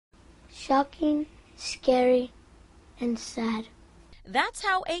shocking, scary, and sad. That's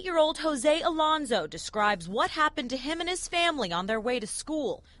how 8-year-old Jose Alonso describes what happened to him and his family on their way to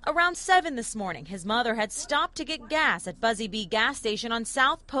school. Around 7 this morning, his mother had stopped to get gas at Buzzy Bee gas station on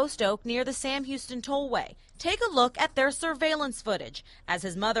South Post Oak near the Sam Houston Tollway. Take a look at their surveillance footage. As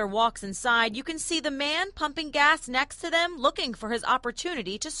his mother walks inside, you can see the man pumping gas next to them, looking for his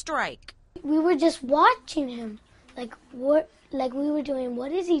opportunity to strike. We were just watching him. Like we were doing,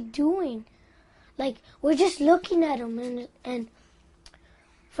 what is he doing? Like, we're just looking at him, and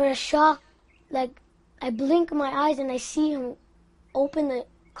for a shock, like, I blink my eyes and I see him open the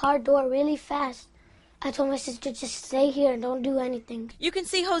car door really fast. I told my sister, just stay here and don't do anything. You can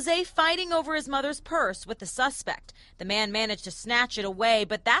see Jose fighting over his mother's purse with the suspect. The man managed to snatch it away,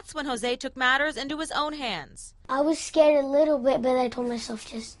 but that's when Jose took matters into his own hands. I was scared a little bit, but I told myself,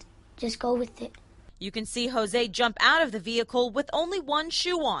 just go with it. You can see Jose jump out of the vehicle with only one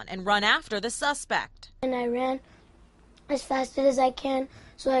shoe on and run after the suspect. And I ran as fast as I can,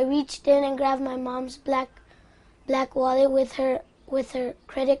 so I reached in and grabbed my mom's black wallet with her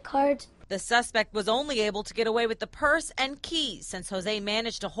credit cards. The suspect was only able to get away with the purse and keys since Jose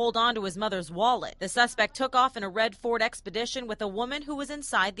managed to hold on to his mother's wallet. The suspect took off in a red Ford Expedition with a woman who was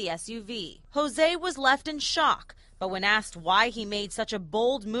inside the SUV. Jose was left in shock, but when asked why he made such a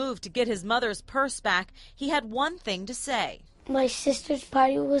bold move to get his mother's purse back, he had one thing to say. My sister's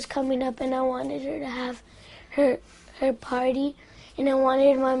party was coming up and I wanted her to have her party, and I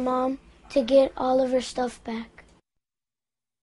wanted my mom to get all of her stuff back.